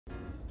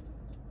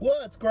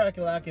What's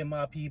crack-a-lackin',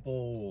 my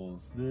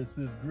peoples? This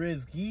is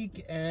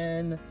GrizGeek,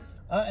 and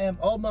I am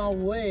on my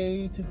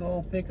way to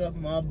go pick up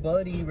my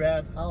buddy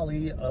Raz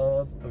Holly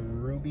of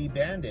Ruby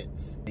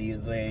Bandits. He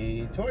is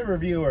a toy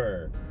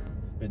reviewer.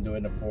 He's been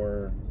doing it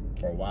for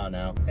a while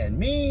now. And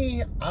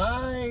me,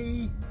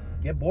 I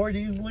get bored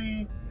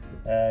easily.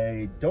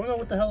 I don't know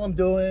what the hell I'm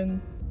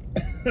doing.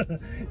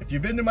 If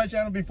you've been to my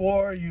channel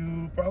before,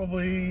 you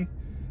probably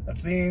have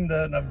seen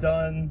that I've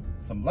done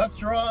some Let's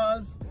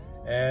Draws,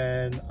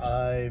 and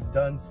I've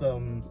done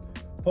some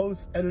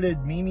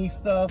post-edited meme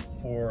stuff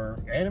for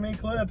anime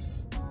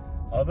clips.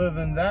 Other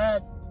than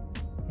that,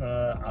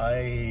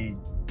 I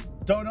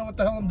don't know what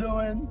the hell I'm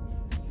doing.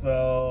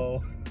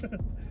 So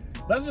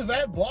let's just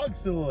add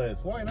vlogs to the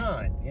list. Why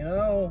not? You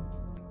know?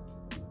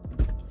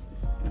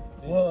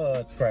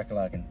 What's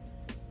crack-a-lackin'?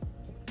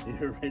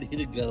 You're ready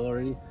to go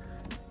already?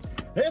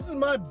 This is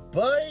my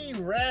buddy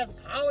Raz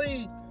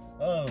Holly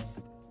of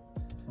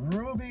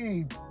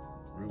Ruby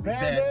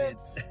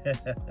Bandits.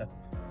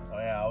 Oh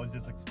yeah, I was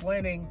just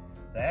explaining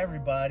to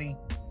everybody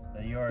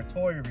that you're a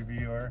toy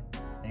reviewer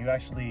and you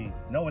actually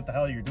know what the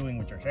hell you're doing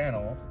with your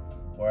channel,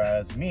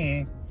 whereas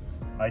me,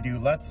 I do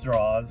Let's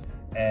Draws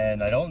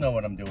and I don't know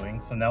what I'm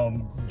doing, so now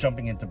I'm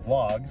jumping into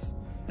vlogs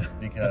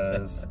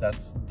because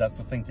that's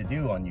the thing to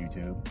do on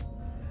YouTube.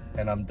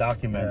 And I'm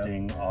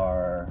documenting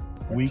our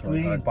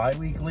weekly,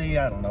 bi-weekly,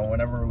 I don't know,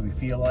 whenever we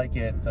feel like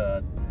it,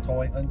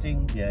 toy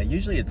hunting. Yeah,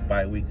 usually it's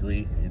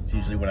bi-weekly. It's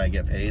usually when I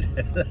get paid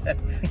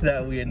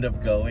that we end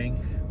up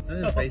going.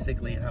 This is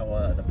basically how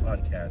the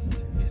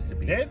podcast used to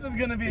be. This is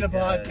going to be the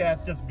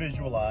podcast just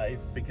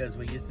visualized. Because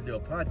we used to do a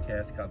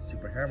podcast called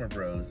Super Hammer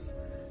Bros.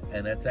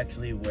 And that's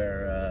actually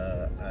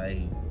where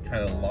I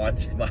kind of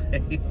launched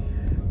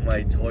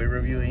my toy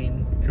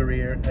reviewing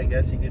career, I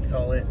guess you could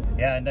call it.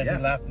 Yeah, and then he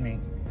left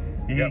me.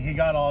 He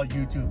got all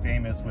YouTube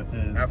famous with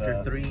his...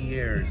 After 3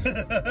 years. 3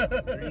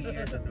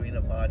 years of doing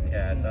a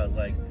podcast, I was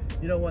like,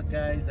 you know what,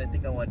 guys? I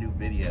think I want to do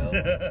video.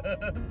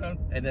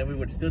 And then we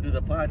would still do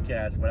the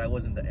podcast, but I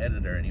wasn't the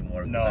editor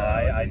anymore. No,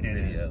 I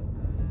did video.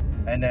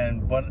 And then,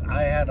 but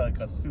I had like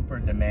a super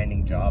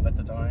demanding job at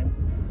the time.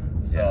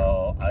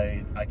 So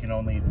I can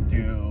only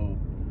do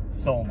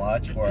so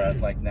much,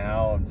 whereas like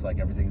now, it's like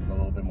everything's a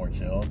little bit more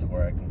chill to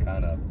where I can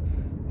kind of,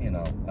 you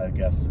know, I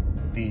guess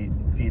feed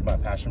my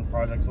passion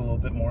projects a little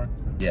bit more.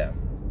 Yeah,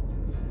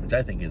 which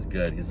I think is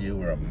good because you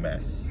were a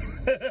mess.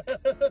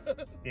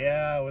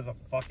 Yeah, it was a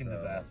fucking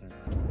disaster.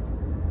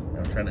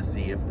 I'm trying to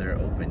see if they're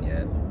open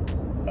yet.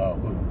 Oh,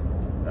 who?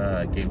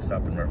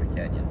 GameStop in Murphy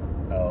Canyon.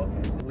 Oh,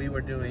 okay. We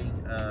were doing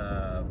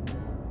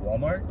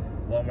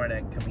Walmart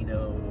at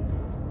Camino,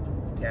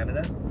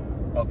 Canada.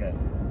 Okay.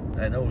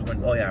 I know we're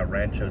going. Oh yeah,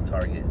 Rancho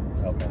Target.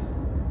 Okay.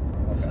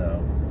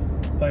 So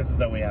places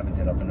that we haven't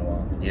hit up in a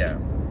while. Yeah.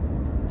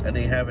 And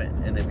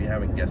if you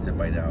haven't guessed it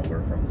by now,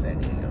 we're from San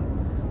Diego.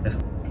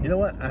 You know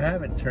what? I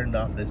haven't turned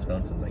off this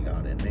phone since I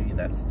got it. Maybe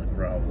that's the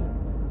problem.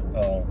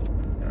 Oh.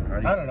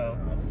 I don't know.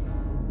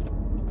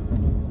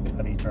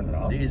 How do you turn it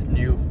off? These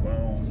new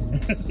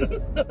phones.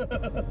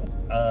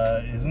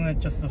 Isn't it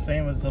just the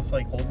same as just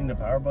like holding the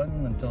power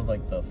button until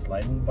like the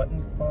sliding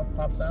button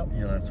pops out?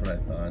 You know, that's what I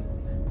thought.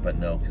 But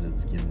no, because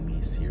it's giving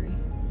me Siri.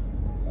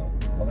 Oh.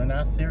 Well, then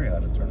ask Siri how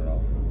to turn it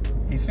off.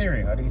 Hey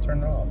Siri, how do you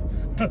turn it off?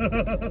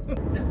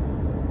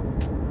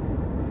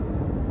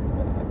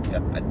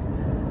 God.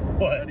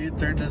 What? How do you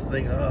turn this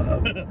thing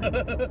off? Wait,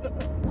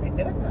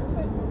 did I pass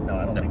it? No,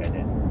 I don't think I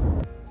did. I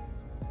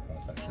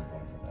was actually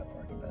going for that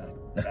party back.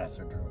 The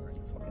bastard drove it.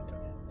 Fucking took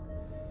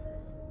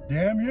it.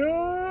 Damn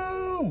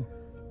you!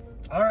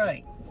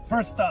 Alright,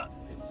 first stop.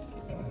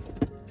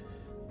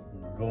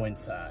 Go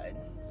inside.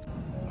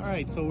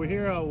 Alright, so we're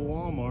here at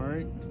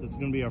Walmart. This is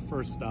gonna be our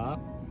first stop.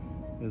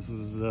 This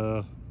is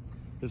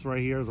this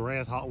right here is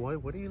Raz Holly.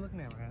 What are you looking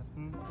at, Raz?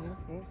 What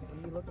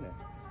are you looking at?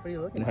 What are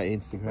you looking at? My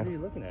Instagram. What are you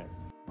looking at?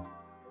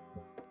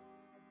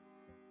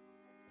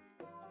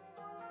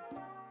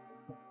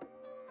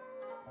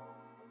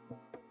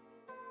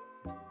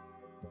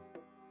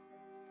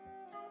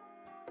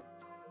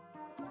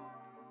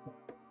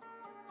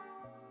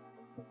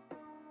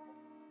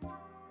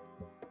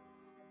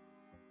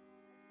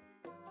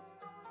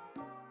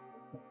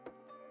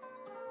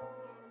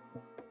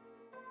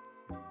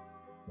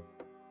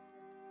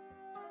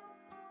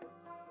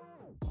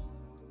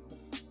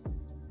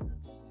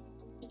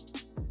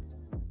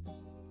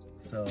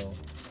 So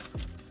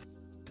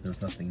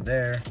there's nothing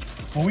there.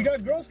 Well, we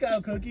got Girl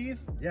Scout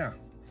cookies. Yeah.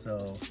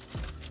 So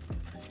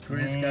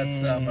Chris got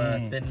some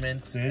Thin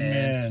Mints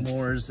and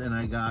s'mores, and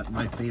I got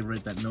my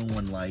favorite that no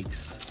one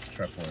likes,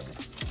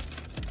 truffles.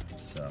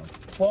 So.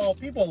 Well,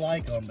 people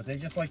like them, but they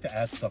just like to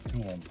add stuff to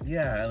them.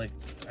 Yeah,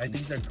 I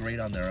think they're great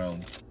on their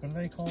own. What do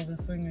they call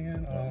this thing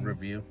again?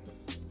 Review.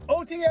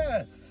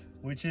 OTS,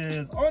 which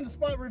is on the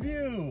spot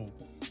review,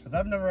 because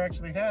I've never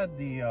actually had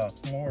the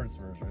s'mores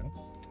version.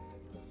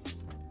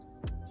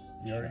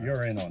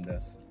 You're in on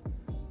this,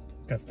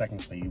 because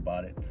technically you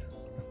bought it.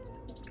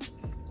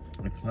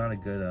 It's not a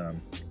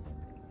good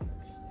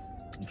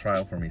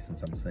trial for me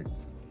since I'm sick.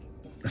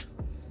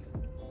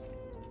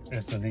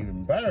 It's an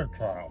even better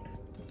trial.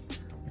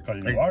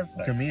 Because you are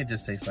sick. To me, it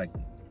just tastes like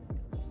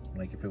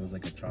if it was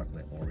like a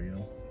chocolate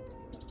Oreo.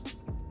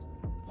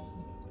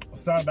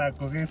 It's not a bad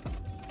cookie.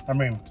 I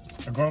mean,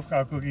 a Girl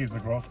Scout cookie is a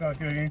Girl Scout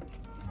cookie.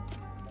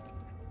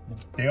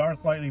 They are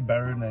slightly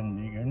better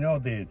than, you know,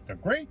 the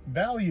Great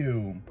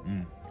Value.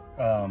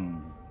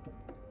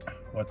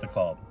 What's it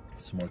called?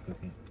 S'more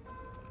cookie.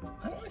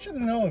 I don't actually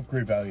know if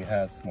Great Value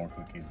has s'more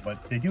cookies,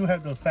 but they do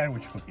have those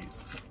sandwich cookies.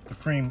 The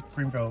cream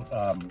filled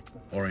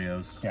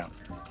Oreos. Yeah.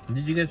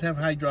 Did you guys have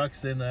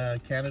Hydrox in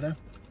Canada?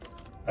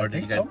 Or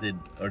did you guys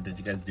so. did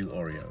you guys do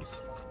Oreos?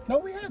 No,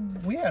 we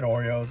had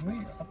Oreos.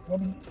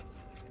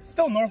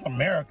 Still North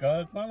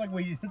America. It's not like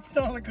it's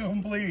not like a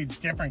completely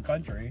different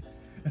country.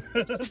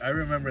 I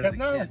remember it's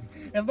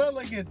not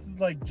like it's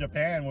like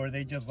Japan where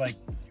they just like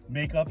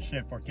make up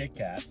shit for Kit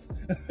Kats.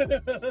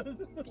 This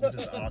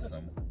is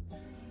awesome.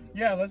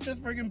 Yeah, let's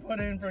just freaking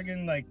put in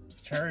freaking like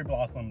cherry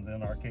blossoms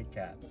in our Kit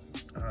Kats.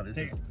 Oh,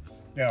 they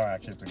are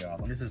actually pretty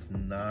awesome. This is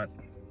not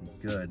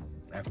good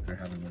after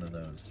having one of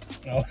those.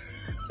 Oh.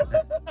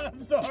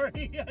 I'm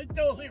sorry. I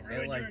totally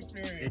ruined your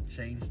experience. It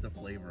changed the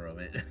flavor of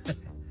it.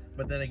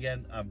 But then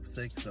again, I'm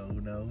sick, so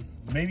who knows?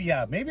 Maybe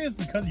it's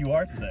because you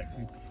are sick.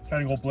 You're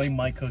trying to go blame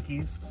my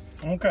cookies.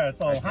 Okay,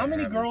 so how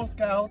many Girl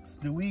Scouts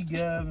do we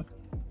give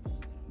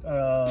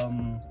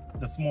the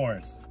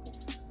s'mores?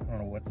 I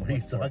don't know what are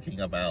you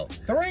talking about?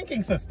 The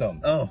ranking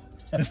system. Oh.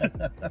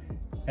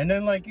 And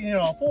then, like, you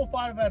know, a full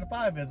 5 out of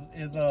 5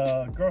 is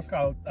a Girl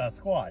Scout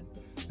squad.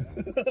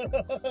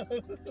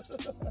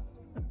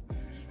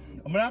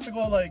 I'm gonna have to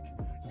go like,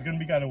 it's gonna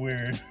be kind of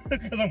weird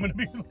because I'm gonna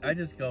be like, I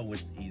just go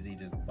with easy,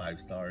 just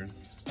 5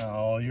 stars.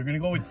 Oh, you're gonna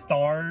go with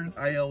stars?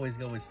 I always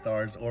go with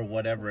stars or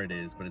whatever it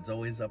is, but it's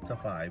always up to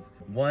 5.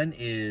 1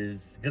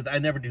 is because I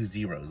never do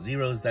zeros.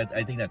 Zeros, that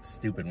I think that's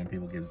stupid when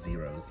people give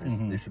zeros.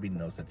 There should be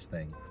no such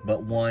thing.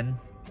 But 1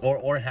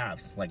 or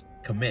halves, like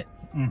commit.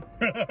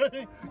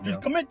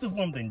 Just commit to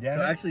something, damn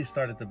it. So actually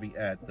start at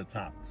the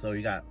top. So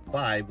you got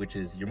 5, which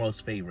is your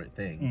most favorite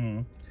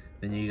thing.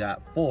 Then you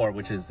got 4,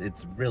 which is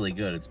it's really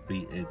good.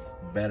 It's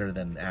better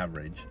than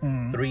average.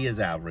 3 is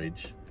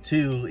average.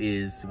 2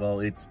 is,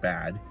 well, it's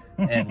bad.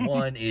 And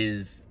 1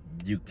 is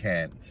you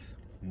can't,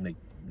 like,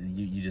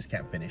 you just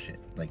can't finish it.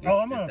 Like, it's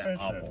I'm just gonna that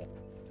finish awful. it.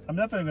 I'm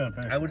definitely gonna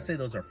finish it. I would say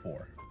those are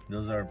 4.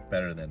 Those are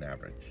better than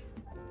average.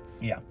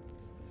 Yeah.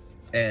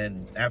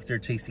 And after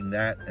tasting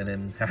that and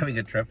then having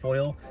a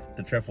trefoil,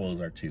 the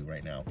trefoils are 2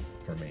 right now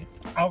for me.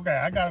 Okay,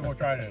 I gotta go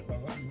try this.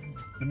 Let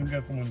me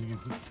get someone to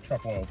use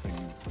trefoil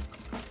things.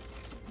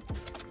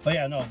 But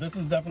yeah, no, this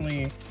is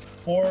definitely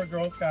 4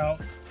 Girl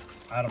Scouts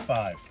out of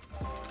 5.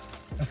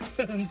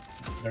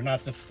 They're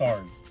not the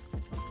stars.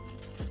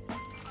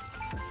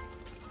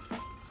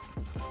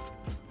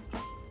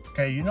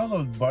 Okay, you know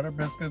those butter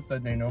biscuits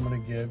that they normally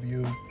give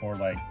you for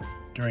like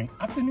during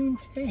afternoon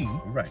tea?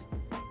 Right.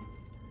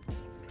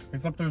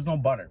 Except there's no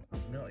butter.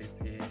 No, it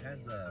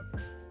has a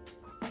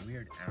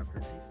weird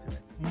aftertaste to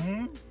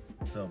it.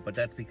 So, but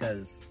that's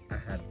because I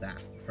had that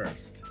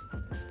first.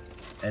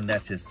 And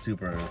that's just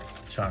super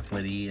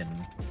chocolatey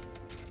and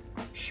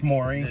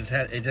schmory.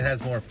 It just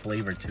has more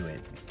flavor to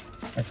it.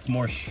 It's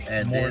more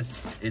and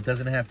this, it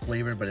doesn't have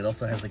flavor, but it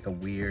also has like a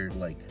weird,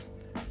 like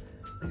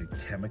a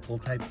chemical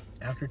type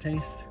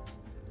aftertaste,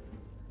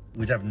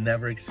 which I've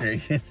never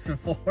experienced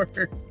before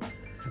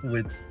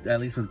at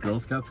least with Girl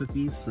Scout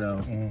cookies.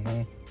 So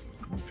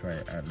we'll try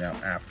it now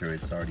after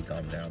it's already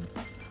gone down.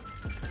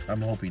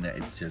 I'm hoping that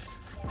it's just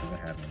because I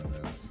had one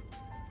of those.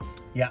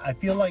 Yeah, I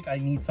feel like I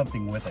need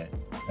something with it.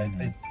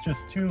 It's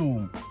just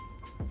too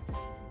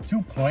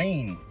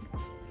plain.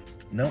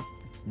 Nope,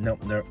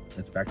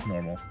 it's back to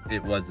normal.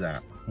 It was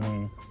that.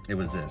 It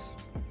was this.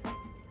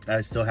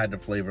 I still had the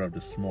flavor of the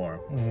s'more.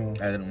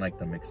 I didn't like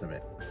the mix of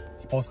it.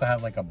 It's supposed to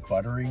have like a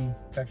buttery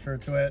texture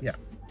to it. Yeah.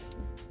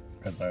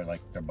 Because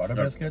they're butter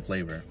biscuits.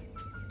 Flavor.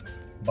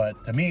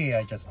 But to me,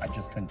 I just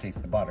couldn't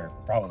taste the butter,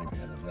 probably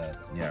because of this.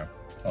 Yeah.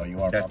 So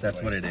you are.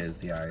 That's what it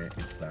is. Yeah,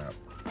 it's that.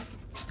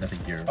 I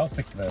think I'll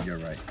stick to this. You're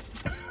right.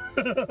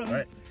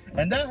 Right.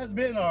 And that has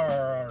been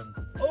our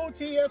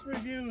OTS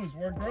reviews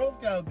for Girl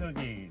Scout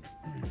cookies.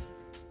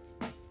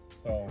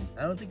 So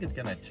I don't think it's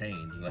gonna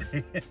change.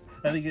 Like,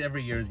 I think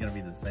every year is gonna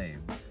be the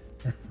same.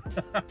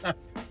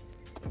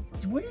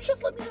 Will you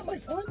just let me have my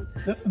fun?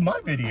 This is my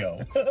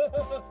video.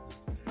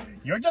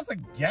 You're just a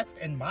guest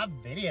in my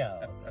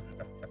video.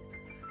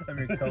 I'm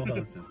your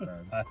co-host this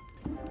time.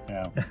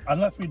 Yeah.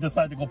 Unless we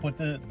decide to go put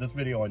this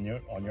video on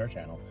your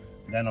channel,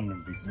 then I'm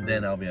gonna be screwed.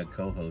 Then I'll be a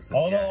co-host.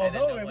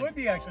 Although it would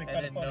be actually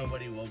kind of funny.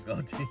 Nobody will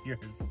go to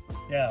yours.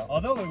 Yeah.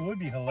 Although it would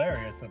be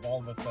hilarious if all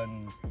of a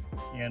sudden,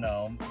 you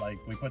know, like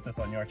we put this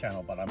on your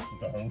channel, but I'm still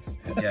the host.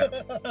 Yeah.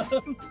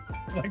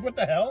 Like, what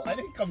the hell? I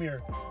didn't come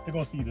here to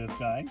go see this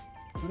guy.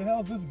 Who the hell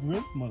is this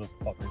Griz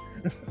motherfucker?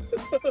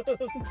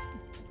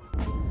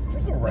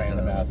 There's a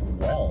random ass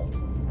well.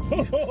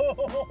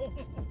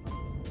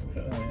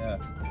 Oh, yeah.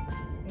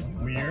 It's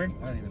weird.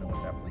 I don't even know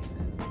what that place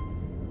is.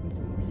 It's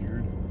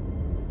weird.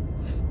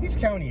 East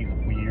County is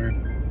weird.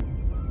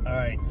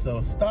 Alright, so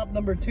stop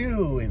number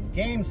 2 is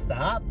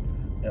GameStop.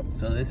 Yep,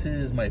 so this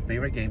is my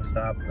favorite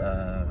GameStop.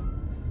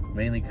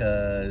 Mainly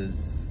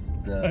because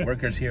the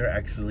workers here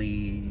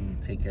actually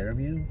take care of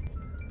you.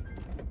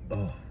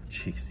 Oh,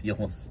 jeez, you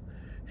almost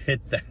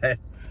hit that.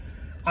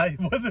 I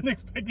wasn't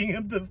expecting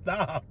him to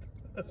stop.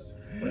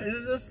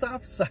 It's a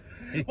stop sign.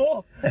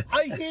 Well,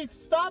 he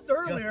stopped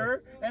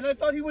earlier, and I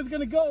thought he was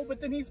gonna go,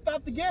 but then he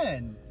stopped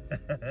again.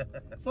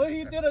 So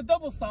he did a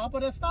double stop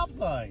at a stop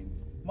sign.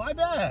 My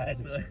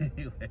bad. So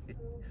anyway,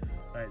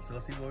 all right. So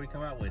let's see what we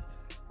come out with.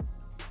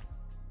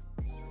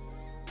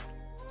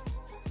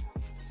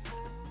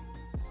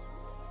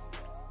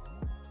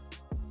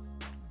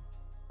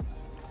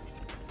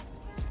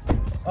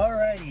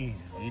 Alrighty.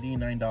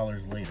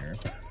 $89 later,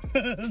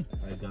 I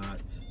got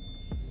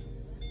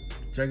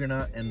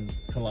Juggernaut and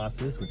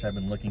Colossus, which I've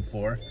been looking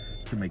for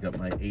to make up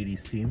my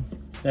 80s team.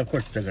 And of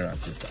course,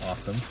 Juggernaut's just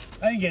awesome.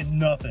 I didn't get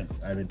nothing.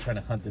 I've been trying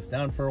to hunt this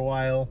down for a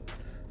while,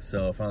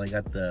 so I finally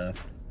got the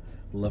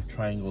Love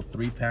Triangle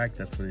 3-pack.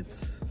 That's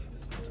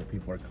what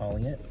people are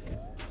calling it.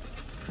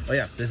 Oh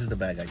yeah, this is the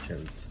bag I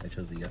chose. I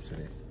chose it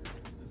yesterday.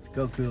 It's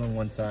Goku on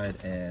one side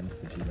and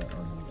Vegeta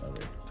on the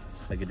other.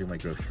 I could do my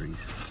groceries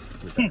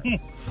with that.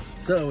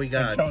 So we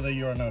got that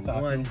you are no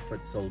 1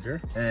 foot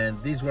soldier, and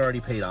these were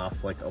already paid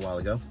off like a while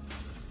ago.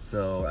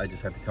 So I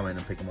just have to come in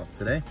and pick them up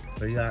today.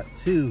 So we got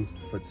 2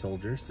 foot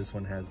soldiers. This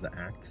one has the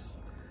axe.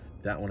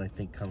 That one I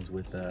think comes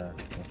with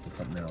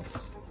something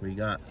else. We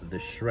got the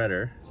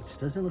Shredder, which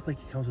doesn't look like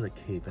he comes with a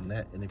cape, and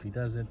if he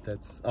doesn't,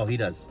 that's, oh, he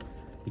does.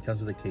 He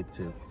comes with a cape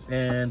too.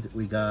 And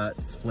we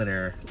got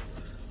Splinter,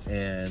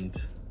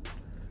 and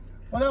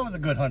well, that was a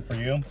good hunt for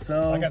you.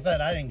 So like I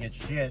said, I didn't get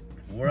shit.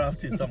 We're off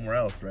to somewhere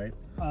else, right?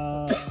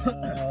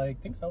 I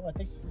think so.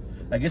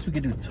 I guess we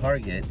could do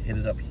Target, hit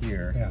it up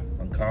here, yeah,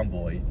 on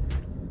Convoy.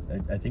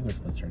 I think we're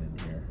supposed to turn in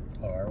here.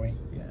 Oh, are we?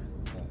 Yeah.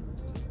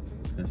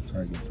 There's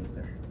Target's right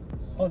there.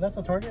 Oh, that's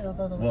a Target?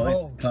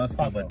 Well, it's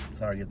Costco, but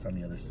Target's on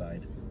the other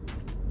side.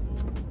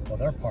 Well,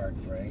 they're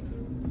parked, right?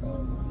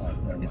 So,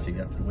 I guess you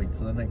have to wait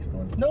till the next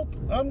one. Nope,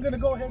 I'm gonna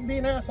go ahead and be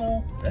an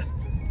asshole.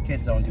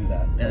 Kids don't do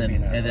that.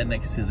 And then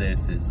next to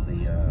this is the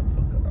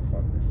book off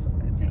on this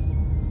side. Yeah.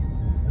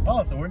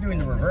 Oh, so we're doing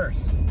the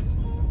reverse.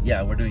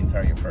 Yeah, we're doing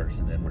Target first,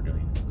 and then we're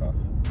doing book off.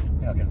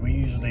 Yeah, because we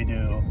usually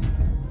do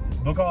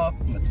book off,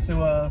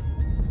 Mitsuha,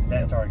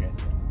 then Target.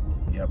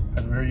 Yep.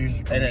 Because we're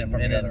usually coming from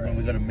the other when end.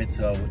 we go to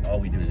Mitsuha, all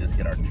we do is just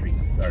get our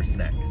treats, our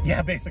snacks.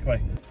 Yeah,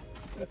 basically.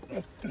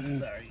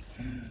 Sorry.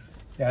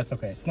 Yeah, it's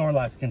okay.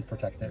 Snorlax can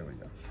protect it. There we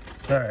go.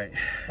 All right.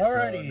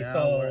 Alrighty, so now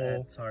so we're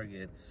at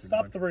Target.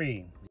 Stop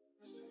 3.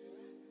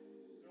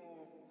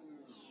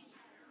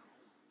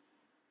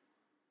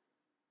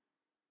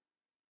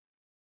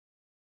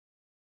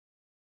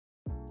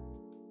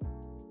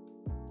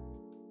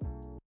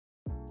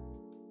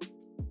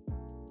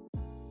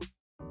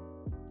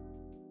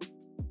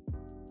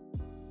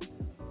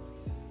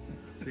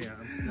 So yeah,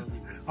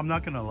 I'm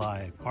not gonna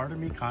lie. Part of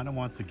me kind of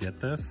wants to get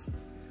this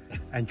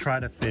and try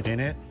to fit in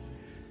it,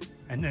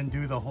 and then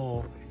do the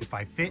whole "if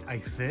I fit, I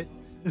sit."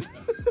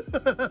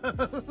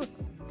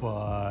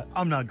 But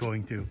I'm not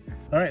going to.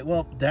 All right.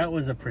 Well, that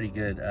was a pretty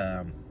good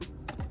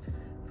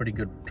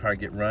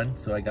Target run.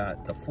 So I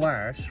got the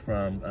Flash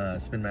from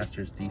Spin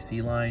Master's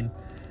DC line.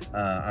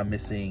 I'm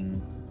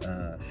missing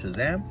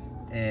Shazam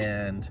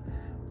and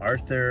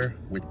Arthur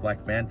with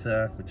Black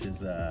Manta, which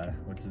is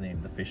what's his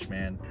name, the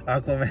Fishman,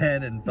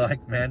 Aquaman and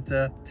Black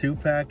Manta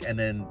 2-pack, and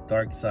then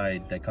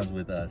Darkseid that comes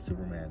with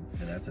Superman,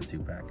 and that's a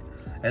 2-pack.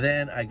 And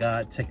then I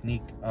got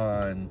Technique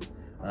on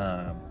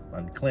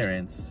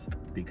clearance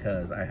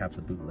because I have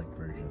the bootleg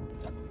version.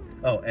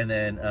 Oh, and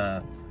then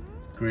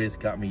Griz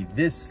got me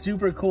this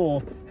super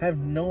cool. Have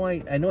no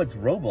idea. I know it's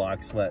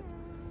Roblox, but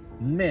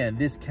man,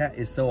 this cat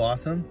is so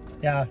awesome.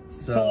 Yeah,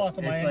 so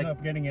awesome. I ended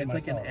up getting it It's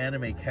myself. like an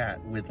anime cat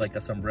with like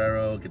a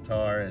sombrero,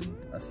 guitar, and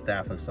a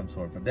staff of some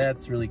sort. But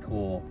that's really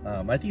cool.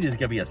 I think there's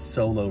gonna be a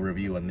solo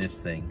review on this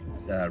thing,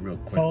 real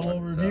quick. Solo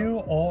review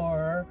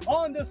or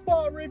on the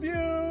spot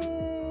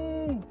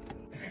review.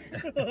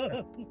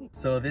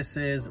 So this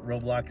is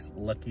Roblox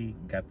Lucky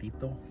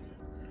Gatito.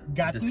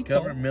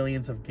 Discover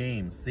millions of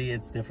games. See,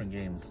 it's different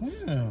games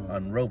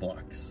on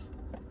Roblox.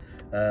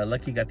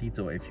 Lucky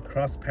Gatito, if you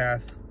cross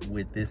paths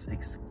with this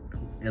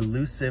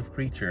elusive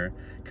creature,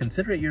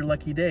 consider it your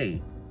lucky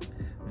day.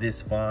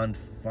 This fond,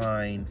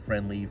 fine,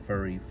 friendly,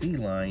 furry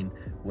feline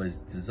was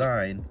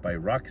designed by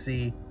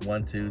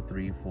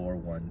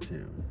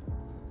Roxy123412.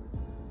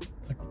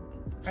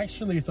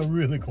 Actually, it's a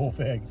really cool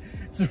thing.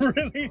 It's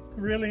really,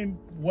 really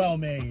well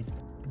made.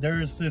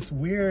 There's this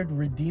weird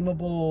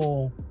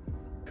redeemable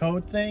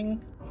code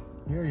thing.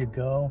 Here you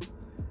go.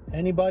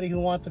 Anybody who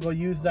wants to go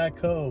use that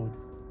code,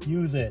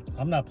 use it.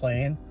 I'm not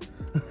playing.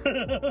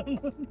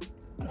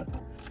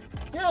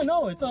 Yeah,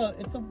 no, it's a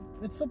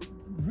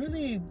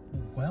really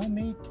well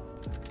made.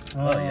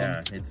 Oh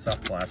yeah, it's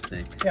soft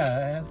plastic.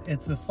 Yeah,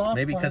 it's a soft.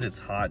 Maybe because it's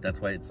hot, that's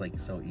why it's like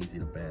so easy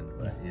to bend.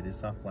 But it is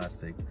soft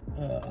plastic.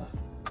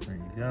 There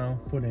you go.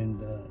 Put in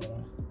the.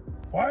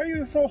 Why are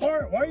you so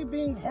hard? Why are you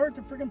being hard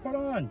to freaking put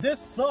on? This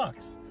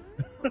sucks.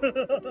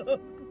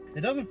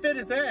 It doesn't fit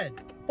his head.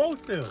 It's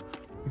supposed to.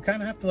 You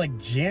kind of have to like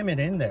jam it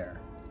in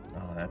there.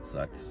 Oh, that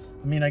sucks.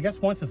 I mean, I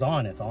guess once it's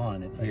on, it's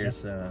on. It's,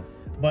 Here's,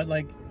 but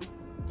like,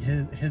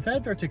 his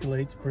head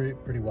articulates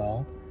pretty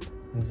well.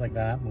 Moves like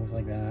that, moves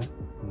like that.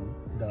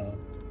 Oh,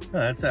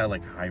 that's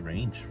like high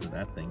range for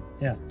that thing.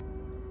 Yeah.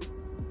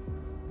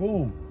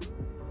 Boom.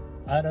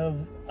 Out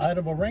of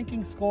a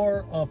ranking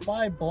score of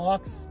 5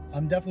 blocks,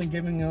 I'm definitely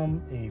giving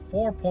him a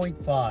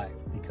 4.5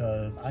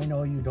 because I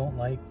know you don't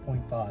like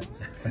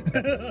 0.5s.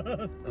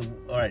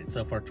 All right,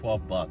 so for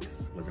 12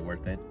 bucks, was it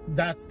worth it?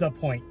 That's the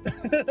point.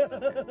 Okay,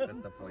 that's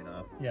the point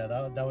off. Yeah,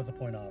 that was a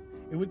point off.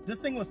 This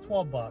thing was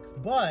 12 bucks,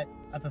 but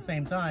at the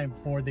same time,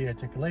 for the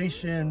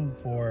articulation,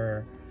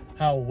 for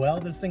how well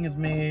this thing is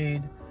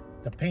made,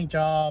 the paint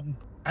job,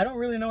 I don't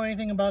really know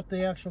anything about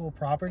the actual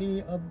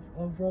property of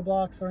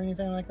Roblox or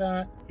anything like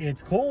that.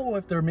 It's cool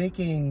if they're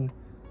making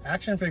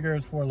action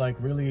figures for like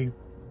really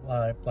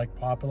like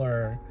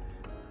popular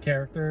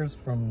characters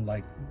from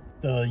like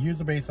the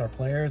user base are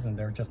players and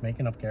they're just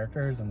making up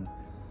characters, and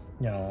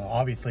you know,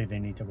 obviously they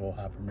need to go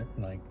have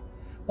permission. Like,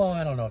 well,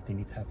 I don't know if they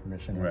need to have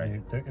permission.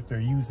 Right. If they're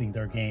using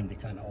their game, they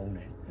kind of own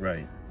it.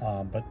 Right.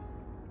 But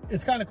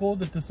it's kind of cool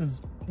that this is,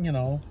 you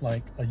know,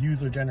 like a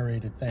user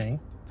generated thing.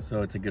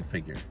 So it's a good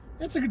figure.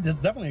 It's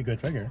definitely a good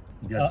figure.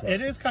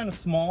 It is kind of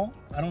small.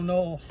 I don't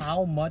know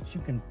how much you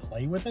can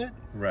play with it.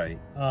 Right.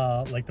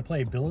 Like the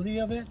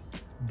playability of it,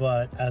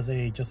 but as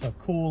just a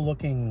cool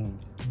looking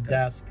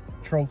desk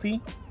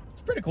trophy,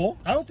 it's pretty cool.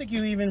 I don't think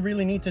you even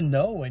really need to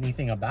know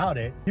anything about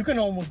it. You can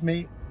almost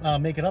make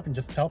it up and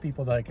just tell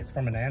people that like it's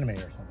from an anime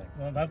or something.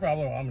 Well, that's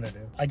probably what I'm gonna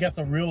do. I guess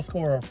a real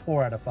score of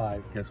 4 out of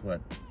 5. Guess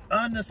what?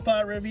 On the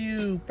spot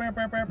review.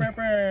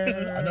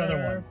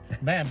 Another one.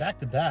 Man, back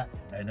to back.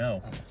 I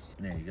know.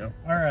 There you go.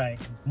 All right,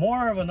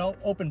 more of an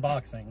open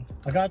boxing.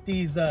 I got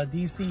these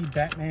DC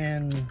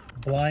Batman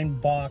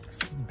blind box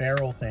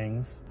barrel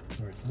things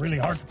where it's really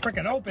hard to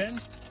freaking open.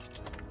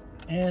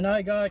 And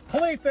I got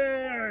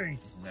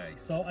Clayface.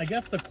 Nice. So I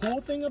guess the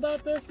cool thing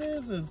about this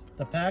is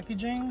the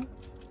packaging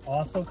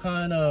also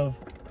kind of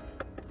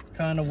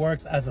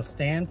works as a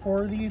stand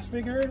for these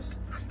figures,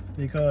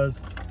 because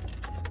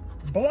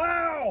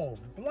blammo.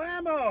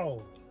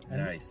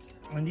 Nice.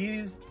 And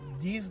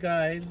these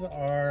guys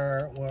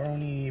were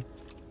only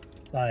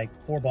like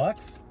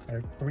 $4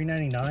 or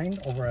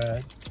 $3.99 over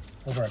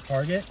at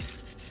Target.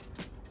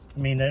 I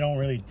mean, they don't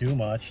really do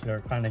much.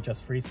 They're kind of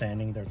just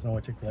freestanding. There's no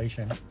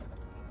articulation.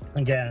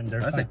 Again,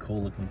 that's a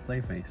cool looking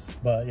Clayface.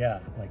 But yeah,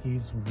 like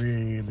he's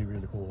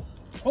really cool.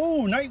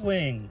 Oh,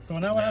 Nightwing! So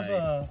now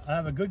Nice. I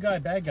have a good guy,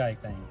 bad guy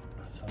thing.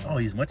 So, oh,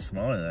 he's much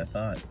smaller than I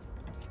thought.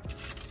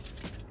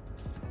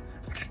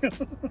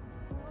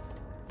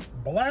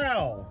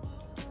 Blow!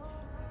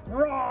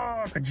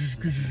 Rock!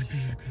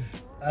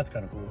 That's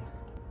kind of cool.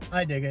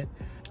 I dig it.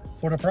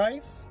 For the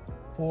price,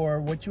 for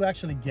what you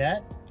actually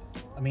get,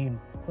 I mean,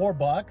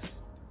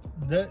 $4.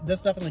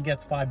 This definitely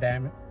gets 5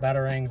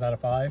 batarangs out of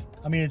 5.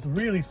 I mean, it's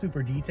really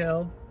super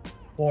detailed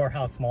for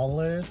how small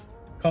it is.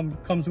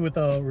 Comes with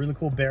a really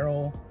cool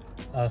barrel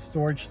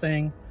storage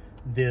thing.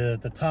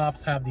 The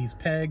tops have these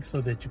pegs so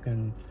that you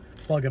can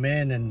plug them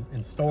in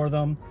and store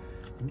them.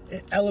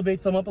 It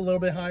elevates them up a little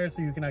bit higher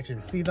so you can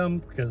actually see them,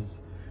 because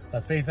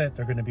let's face it,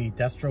 they're going to be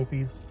desk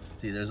trophies.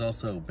 See, there's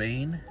also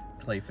Bane,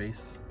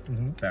 Clayface,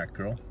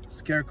 Batgirl,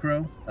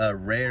 Scarecrow, a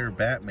rare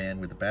Batman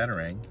with a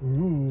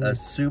Batarang, a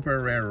super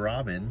rare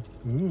Robin,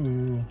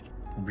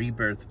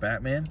 Rebirth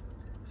Batman,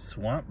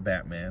 Swamp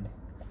Batman.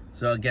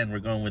 So again, we're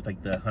going with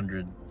like the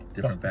 100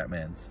 different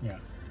Batmans. Yeah.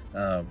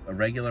 A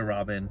regular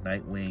Robin,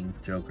 Nightwing,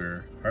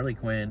 Joker, Harley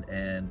Quinn,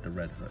 and the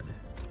Red Hood.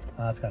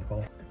 Oh, that's kind of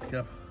cool. Let's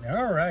go.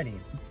 Alrighty.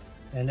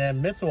 And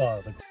then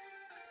Mitsuha.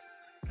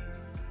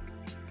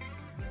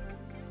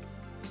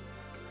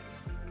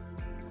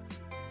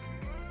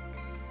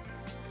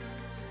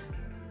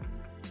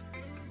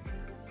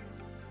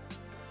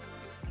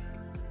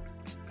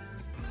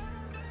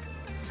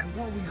 And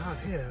what we have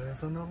here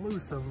is an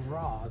elusive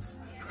Raz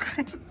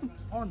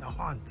on the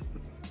hunt.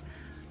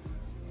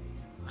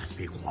 Let's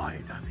be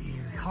quiet as he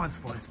hunts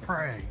for his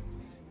prey.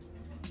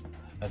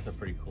 That's a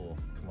pretty cool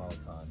Kamala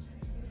Khan.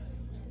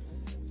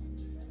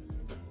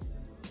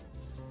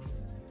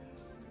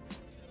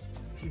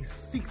 He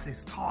seeks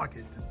his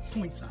target and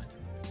points at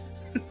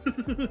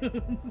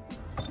him.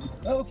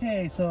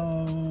 Okay,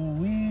 so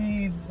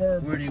we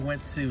already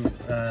went to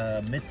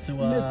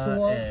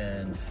Mitsuha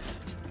and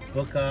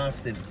Book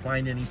Off. Didn't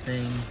find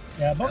anything.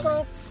 Yeah, Book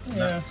Off.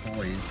 Not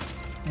toys.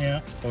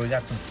 Yeah. But we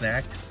got some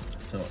snacks.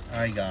 So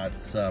I got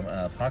some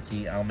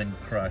Pocky Almond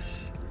Crush.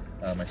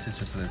 My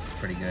sister said this is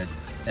pretty good.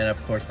 And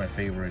of course my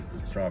favorite, the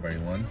strawberry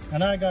ones.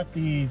 And I got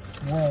these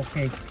swirl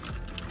cake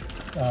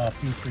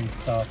pastry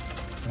stuff.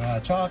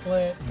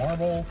 Chocolate,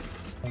 marble,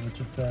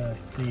 which is the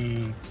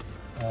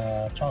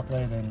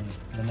chocolate and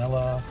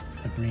vanilla,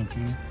 the green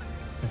tea.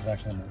 This is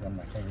actually one of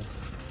my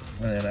favorites.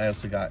 And then I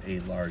also got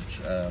a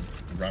large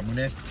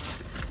ramune.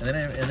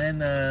 And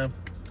then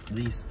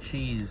these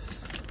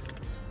cheese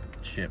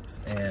chips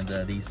and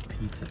these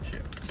pizza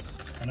chips.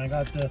 And I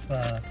got this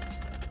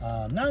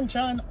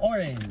Nanchan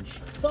orange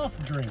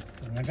soft drink.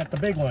 And I got the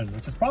big one,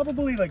 which is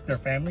probably like their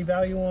family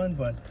value one,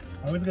 but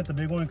I always get the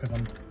big one because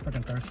I'm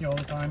freaking thirsty all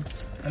the time.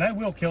 And I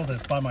will kill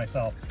this by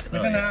myself.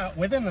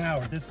 Within an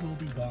hour, this will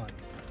be gone.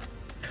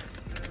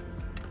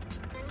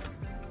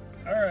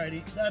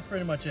 Alrighty, that's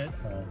pretty much it.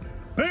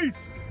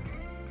 Peace!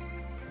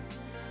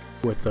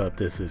 What's up?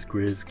 This is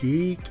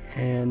GrizGeek,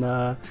 and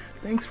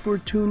thanks for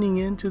tuning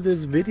into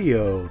this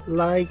video.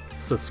 Like,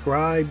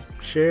 subscribe,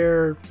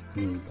 share,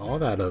 and all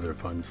that other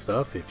fun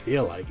stuff if you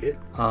feel like it.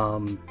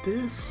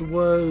 This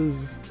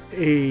was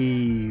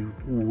a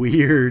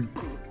weird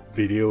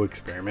video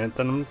experiment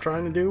that I'm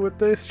trying to do with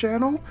this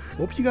channel.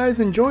 Hope you guys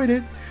enjoyed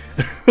it.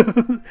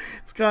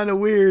 It's kind of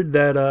weird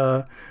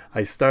that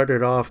I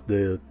started off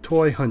the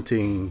toy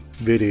hunting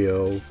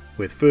video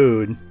with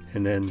food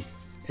and then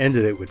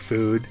ended it with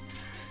food.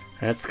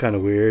 That's kind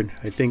of weird.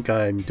 I think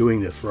I'm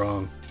doing this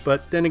wrong.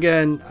 But then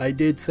again, I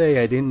did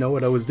say I didn't know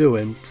what I was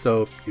doing,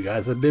 so you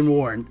guys have been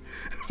warned.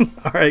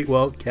 Alright,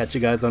 well, catch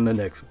you guys on the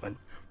next one.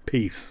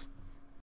 Peace.